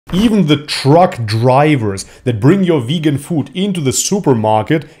Even the truck drivers that bring your vegan food into the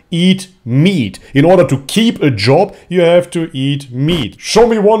supermarket eat meat. In order to keep a job, you have to eat meat. Show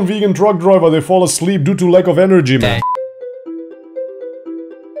me one vegan truck driver, they fall asleep due to lack of energy, man.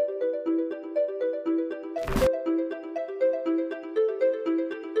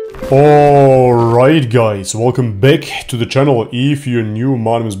 Alright guys, welcome back to the channel. If you're new,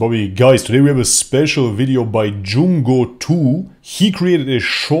 my name is Bobby. Guys, today we have a special video by GOTO. He created a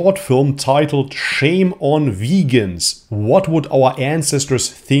short film titled Shame on Vegans. What would our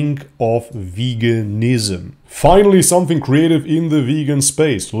ancestors think of veganism? Finally something creative in the vegan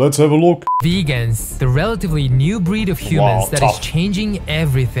space. Let's have a look. Vegans, the relatively new breed of humans that is changing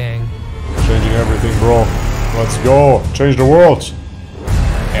everything. Changing everything, bro. Let's go. Change the world.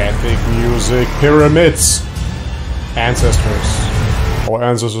 Epic music, pyramids, ancestors. Our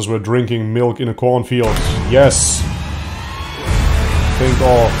ancestors were drinking milk in a cornfield. Yes. Think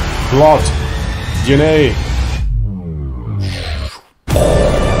of blood, DNA.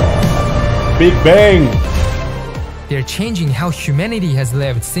 Big Bang. They're changing how humanity has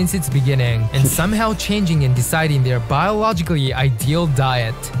lived since its beginning, and somehow changing and deciding their biologically ideal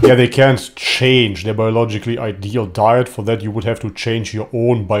diet. Yeah, they can't change their biologically ideal diet. For that you would have to change your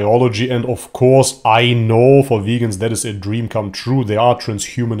own biology, and of course I know for vegans that is a dream come true. They are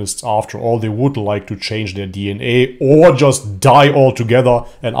transhumanists after all. They would like to change their DNA or just die altogether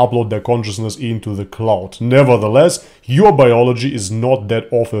and upload their consciousness into the cloud. Nevertheless, your biology is not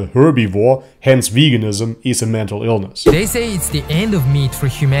that of a herbivore, hence veganism is a mental illness. They say it's the end of meat for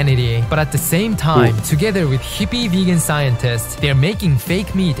humanity, but at the same time, together with hippie vegan scientists, they're making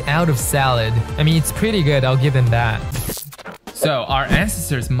fake meat out of salad. I mean, it's pretty good, I'll give them that. So, our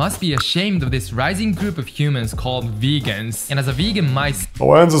ancestors must be ashamed of this rising group of humans called vegans. And as a vegan myself,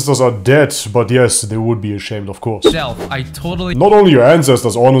 our ancestors are dead, but yes, they would be ashamed, of course. I totally... Not only your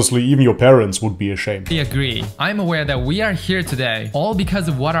ancestors, honestly, even your parents would be ashamed. agree. I'm aware that we are here today, all because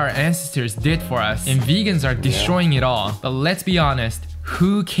of what our ancestors did for us, and vegans are destroying it all. But let's be honest,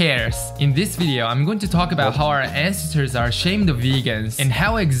 who cares? In this video, I'm going to talk about how our ancestors are ashamed of vegans, and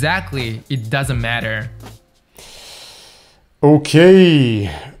how exactly it doesn't matter.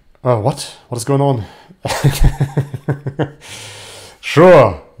 Okay. What? What is going on?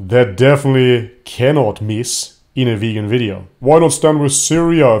 Sure, that definitely cannot miss in a vegan video. Why not stand with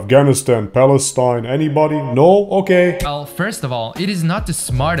Syria, Afghanistan, Palestine, anybody? No? Okay. Well, first of all, it is not the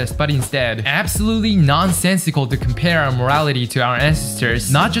smartest, but instead absolutely nonsensical to compare our morality to our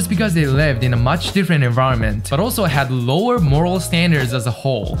ancestors, not just because they lived in a much different environment, but also had lower moral standards as a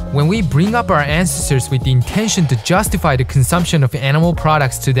whole. When we bring up our ancestors with the intention to justify the consumption of animal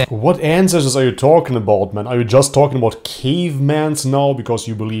products today... What ancestors are you talking about, man? Are you just talking about cavemans now because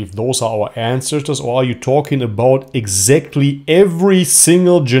you believe those are our ancestors, or are you talking about exactly every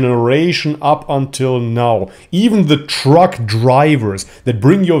single generation up until now? Even the truck drivers that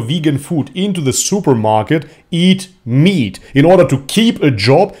bring your vegan food into the supermarket eat meat. In order to keep a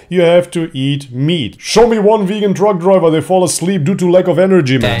job, you have to eat meat. Show me one vegan truck driver, they fall asleep due to lack of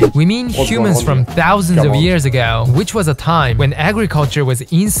energy, man. We mean humans from thousands of years ago, which was a time when agriculture was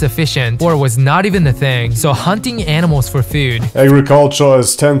insufficient or was not even a thing, so hunting animals for food. Agriculture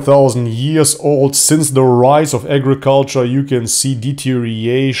is 10,000 years old. Since the rise of agriculture, you can see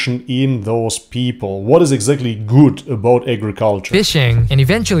deterioration in those people. What is exactly good about agriculture? Fishing and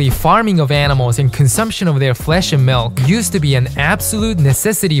eventually farming of animals and consumption of their flesh and milk used to be an absolute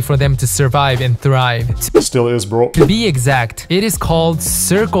necessity for them to survive and thrive. Still is, bro. To be exact, it is called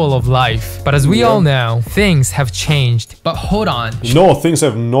circle of life. But as we all know, things have changed. But hold on. No, things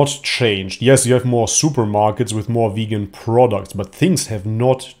have not changed. Yes, you have more supermarkets with more vegan products, but things have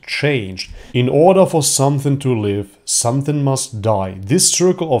not changed. In order for something to live, something must die. This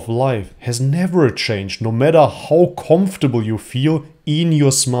circle of life has never changed, no matter how comfortable you feel in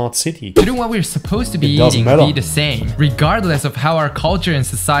your smart city. Shouldn't what we're supposed to be eating be the same, regardless of how our culture and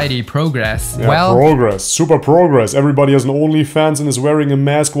society progress? Yeah, well, progress, super progress. Everybody has an OnlyFans and is wearing a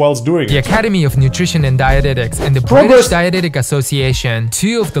mask whilst doing it. The Academy of Nutrition and Dietetics and the British Dietetic Association,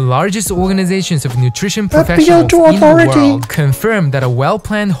 two of the largest organizations of nutrition professionals in the world, confirm that a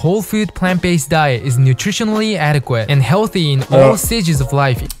well-planned whole food plant-based diet is nutritionally adequate and healthy in all stages of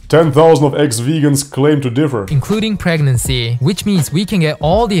life. 10,000 of ex-vegans claim to differ. Including pregnancy, which means we can get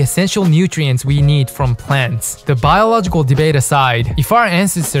all the essential nutrients we need from plants. The biological debate aside, if our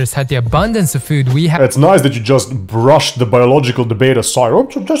ancestors had the abundance of food we have... It's nice that you just brushed the biological debate aside. Oh,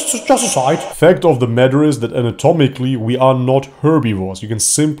 just aside. Fact of the matter is that anatomically we are not herbivores. You can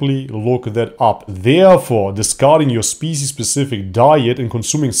simply look that up. Therefore, discarding your species-specific diet and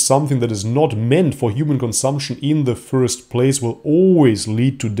consuming something that is not meant for human consumption in the first place will always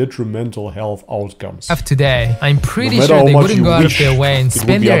lead to detrimental health outcomes. Of today, I'm pretty No matter sure how they much wouldn't you go out of wish their way and it would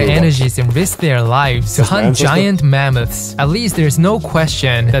spend be their otherwise. energies and risk their lives to Is my hunt ancestor? giant mammoths. At least there's no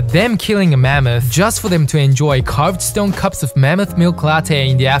question that them killing a mammoth just for them to enjoy carved stone cups of mammoth milk latte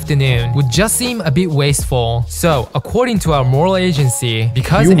in the afternoon would just seem a bit wasteful. So, according to our moral agency,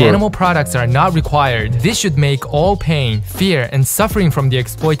 because Humor. animal products are not required, this should make all pain, fear, and suffering from the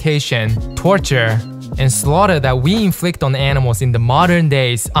exploitation, torture, and slaughter that we inflict on animals in the modern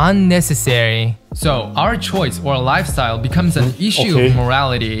days unnecessary. So, our choice or lifestyle becomes an issue of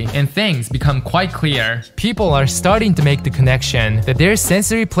morality, and things become quite clear. People are starting to make the connection that their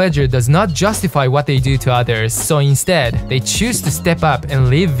sensory pleasure does not justify what they do to others, so instead, they choose to step up and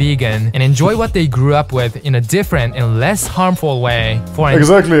live vegan and enjoy what they grew up with in a different and less harmful way.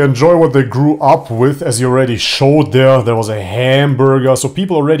 Exactly, enjoy what they grew up with. As you already showed there was a hamburger, so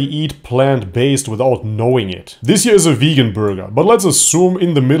people already eat plant-based without knowing it. This here is a vegan burger, but let's assume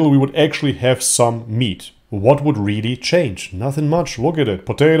in the middle we would actually have some meat. What would really change? Nothing much. Look at it.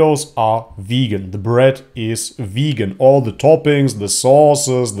 Potatoes are vegan. The bread is vegan. All the toppings, the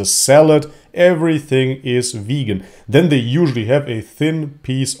sauces, the salad, everything is vegan. Then they usually have a thin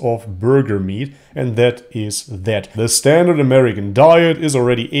piece of burger meat, and that is that. The standard American diet is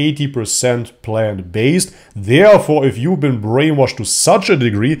already 80% plant-based. Therefore, if you've been brainwashed to such a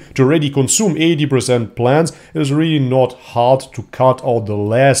degree to already consume 80% plants, it is really not hard to cut out the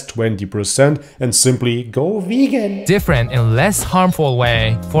last 20% and simply go vegan. Different and less harmful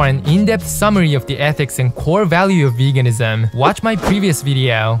way. For an in-depth summary of the ethics and core value of veganism, watch my previous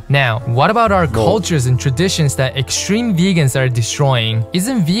video. Now, what about our cultures and traditions that extreme vegans are destroying?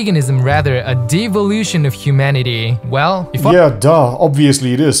 Isn't veganism rather a devolution of humanity? Well, yeah, duh,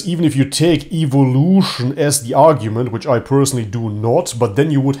 obviously it is. Even if you take evolution as the argument, which I personally do not, but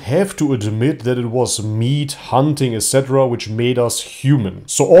then you would have to admit that it was meat, hunting, etc. which made us human.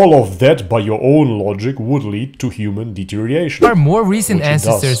 So all of that, by your own logic, would lead to human deterioration. Our more recent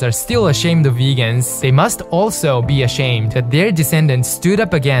ancestors are still ashamed of vegans. They must also be ashamed that their descendants stood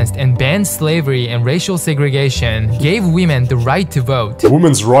up against and banned slavery and racial segregation, gave women the right to vote.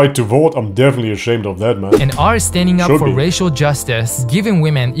 Women's right to vote, I'm definitely ashamed of that, man. And are standing up for racial justice, giving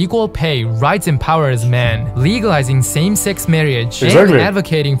women equal pay, rights and power as men, legalizing same-sex marriage, and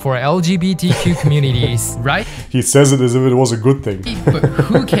advocating for LGBTQ communities, right? He says it as if it was a good thing. But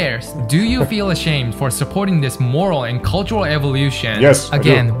who cares? Do you feel ashamed for supporting this moral and cultural evolution? Yes,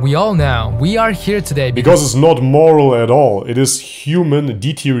 again, we all know we are here today because it's not moral at all. It is human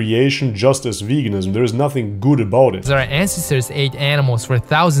deterioration, just as veganism. There is nothing good about it. Our ancestors ate animals for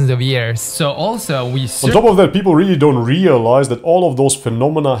thousands of years. So also we on top of that, people really don't realize that all of those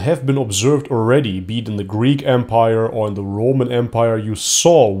phenomena have been observed already, be it in the Greek Empire or in the Roman Empire. You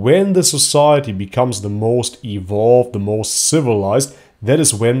saw when the society becomes the most evolved, the most civilized, that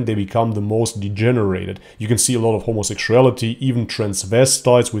is when they become the most degenerated. You can see a lot of homosexuality, even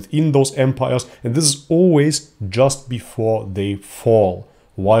transvestites within those empires, and this is always just before they fall.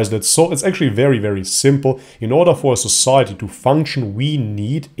 Why is that so? It's actually very, very simple. In order for a society to function, we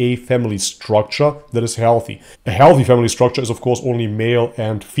need a family structure that is healthy. A healthy family structure is, of course, only male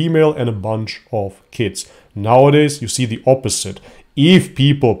and female and a bunch of kids. Nowadays, you see the opposite. If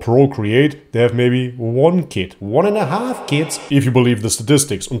people procreate, they have maybe 1 kid, 1.5 kids, if you believe the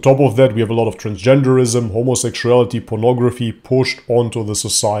statistics. On top of that, we have a lot of transgenderism, homosexuality, pornography pushed onto the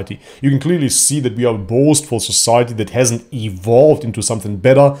society. You can clearly see that we are a boastful society that hasn't evolved into something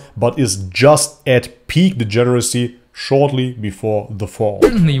better, but is just at peak degeneracy shortly before the fall.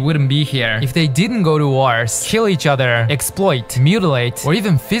 Certainly wouldn't be here if they didn't go to wars, kill each other, exploit, mutilate, or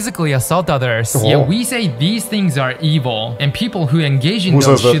even physically assault others. Yet we say these things are evil, and people who engage in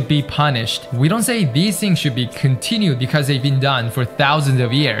those should be punished. We don't say these things should be continued because they've been done for thousands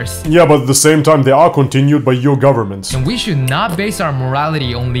of years. Yeah, but at the same time, they are continued by your governments. And we should not base our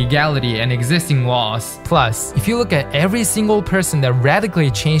morality on legality and existing laws. Plus, if you look at every single person that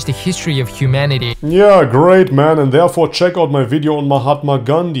radically changed the history of humanity. Yeah, great, man, and therefore check out my video on Mahatma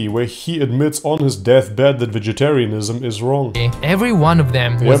Gandhi, where he admits on his deathbed that vegetarianism is wrong. Every one of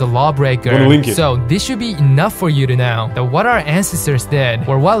them was a lawbreaker. So this should be enough for you to know that what our ancestors did,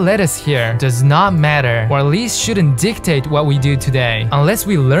 or what led us here, does not matter, or at least shouldn't dictate what we do today, unless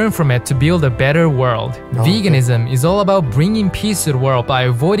we learn from it to build a better world. Veganism is all about bringing peace to the world by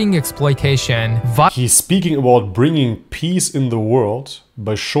avoiding exploitation. He's speaking about bringing peace in the world,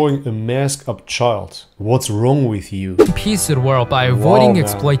 by showing a masked up child. What's wrong with you? Peace to the world by avoiding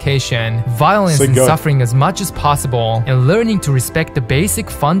exploitation, violence and suffering as much as possible, and learning to respect the basic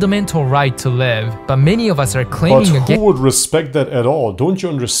fundamental right to live. But many of us are claiming But who would respect that at all? Don't you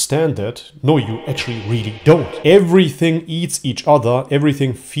understand that? No, you actually really don't. Everything eats each other,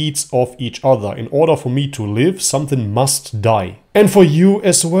 everything feeds off each other. In order for me to live, something must die. And for you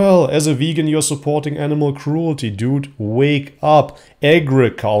as well, as a vegan, you're supporting animal cruelty, dude. Wake up.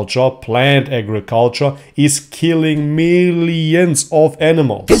 Agriculture, plant agriculture, is killing millions of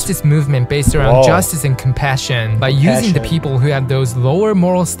animals. It's this movement based around justice and compassion by using the people who have those lower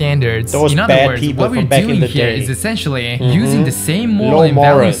moral standards. Those in other bad words, people what we're from back in doing the here day. is essentially using the same moral and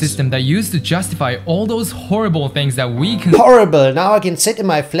value system that used to justify all those horrible things that we can— Horrible! Now I can sit in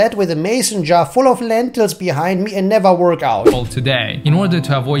my flat with a mason jar full of lentils behind me and never work out. today, in order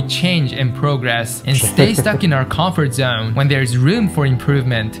to avoid change and progress and stay stuck in our comfort zone when there's room for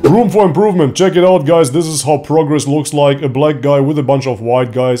improvement. Room for improvement. Check it out, guys. This is how progress looks like. A black guy with a bunch of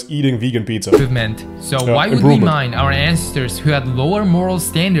white guys eating vegan pizza. So why would we mind our ancestors who had lower moral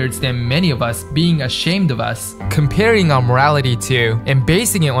standards than many of us being ashamed of us? Comparing our morality to and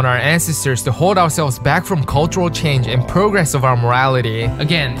basing it on our ancestors to hold ourselves back from cultural change and progress of our morality.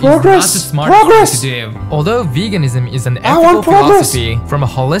 Again, it's not the smartest thing to do. Although veganism is an ethical philosophy, from a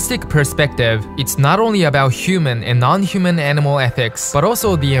holistic perspective, it's not only about human and non-human animal ethics, but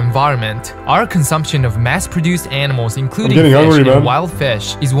also the environment. Our consumption of mass-produced animals, including fish and wild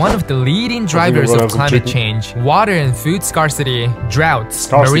fish, is one of the leading drivers of climate change. Water and food scarcity,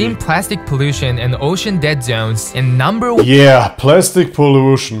 droughts, marine plastic pollution and ocean dead zones, and Yeah, plastic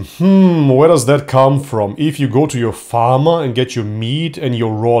pollution. Where does that come from? If you go to your farmer and get your meat and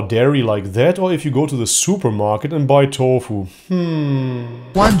your raw dairy like that, or if you go to the supermarket and buy tofu?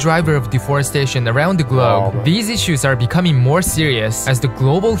 One driver of deforestation around the globe. These issues are becoming more serious as the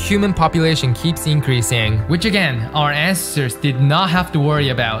global human population keeps increasing, which again, our ancestors did not have to worry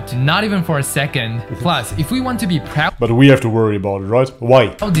about, not even for a second. Plus, if we want to be proud— But we have to worry about it, right?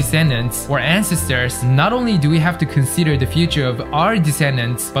 Why? Our descendants or ancestors, not only do we have to consider the future of our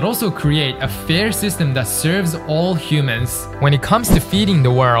descendants, but also create a fair system that serves all humans. When it comes to feeding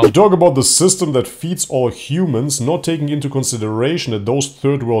the world, we talk about the system that feeds all humans, not taking into consideration that those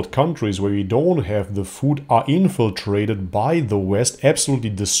third world countries where we don't have the food are infiltrated by the West, absolutely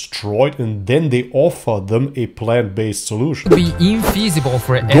destroyed, and then they offer them a plant-based solution. It would be infeasible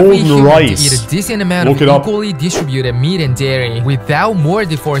for every human to eat a decent amount of equally distributed meat and dairy without more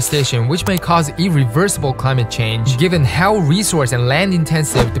deforestation, which may cause irreversible climate change, given how resource and land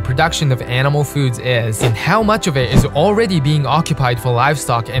intensive the production of animal foods is, and how much of it is already being occupied for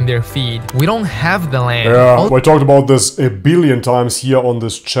livestock and their feed. We don't have the land. Yeah, I talked about this a billion times here on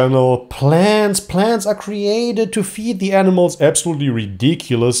this channel. Plants are created to feed the animals. Absolutely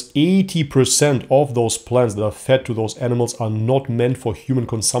ridiculous. 80% of those plants that are fed to those animals are not meant for human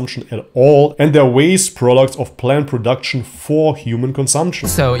consumption at all, and they're waste products of plant production for human consumption.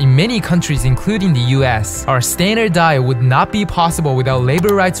 So in many countries, including the US, our standard diet would not be possible without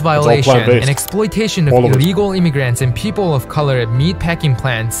labor rights violation and exploitation of illegal immigrants and people of color at meat packing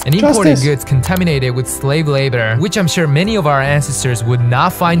plants and imported goods contaminated with slave labor, which I'm sure many of our ancestors would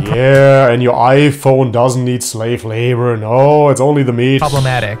not find and your iPhone doesn't need slave labor. No, it's only the meat.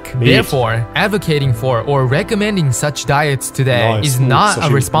 Problematic. Therefore, advocating for or recommending such diets today is not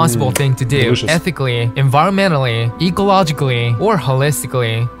a responsible thing to do ethically, environmentally, ecologically, or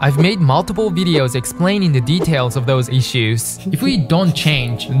holistically. I've made multiple videos explaining the details of those issues. If we don't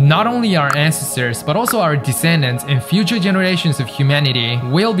change, not only our ancestors, but also our descendants and future generations of humanity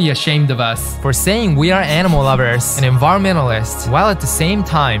will be ashamed of us for saying we are animal lovers and environmentalists, while at the same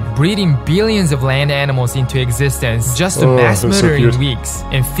time breeding billions of land animals into existence just to mass murder in weeks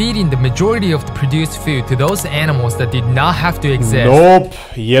and feeding the majority of the produced food to those animals that did not have to exist. Nope.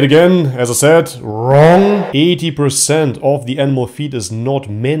 Yet again, as I said, wrong. 80% of the animal feed is not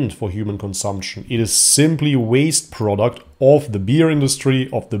meant for human consumption. It is simply waste product of the beer industry,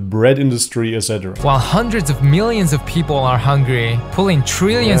 of the bread industry, etc. While hundreds of millions of people are hungry, pulling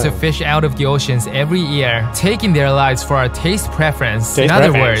trillions of fish out of the oceans every year, taking their lives for our taste preference, in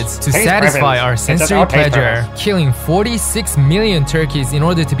other words, to satisfy our sensory pleasure, killing 46 million turkeys in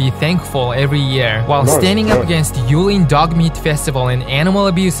order to be thankful every year, while standing up against Yulin Dog Meat Festival and animal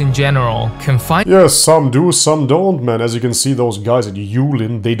abuse in general, Yes, some do, some don't, man. As you can see, those guys at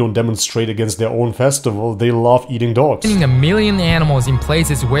Yulin, they don't demonstrate against their own festival, they love eating dogs. million animals in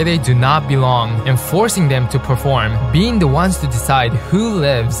places where they do not belong and forcing them to perform, being the ones to decide who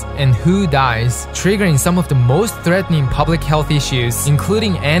lives and who dies, triggering some of the most threatening public health issues,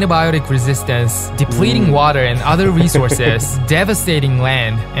 including antibiotic resistance, depleting water and other resources, devastating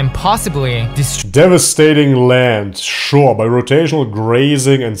land, and possibly devastating land, sure, by rotational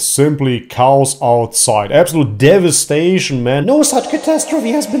grazing and simply cows outside. Absolute devastation, man. No such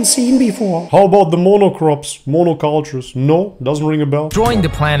catastrophe has been seen before. How about the monocrops, monocultures? No, doesn't ring a bell. destroying the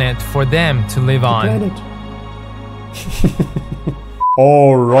planet for them to live on.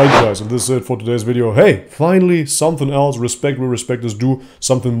 Alright guys, and this is it for today's video. Hey, finally something else. Respect where respect is due.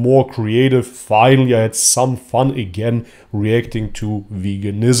 Something more creative. Finally I had some fun again reacting to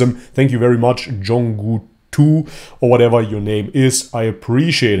veganism. Thank you very much, Jonggu2 or whatever your name is. I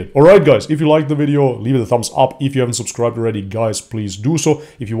appreciate it. Alright guys, if you liked the video, leave it a thumbs up. If you haven't subscribed already, guys, please do so.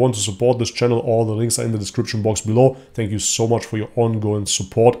 If you want to support this channel, all the links are in the description box below. Thank you so much for your ongoing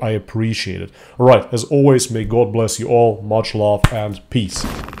support. I appreciate it. Alright, as always, may God bless you all. Much love and peace.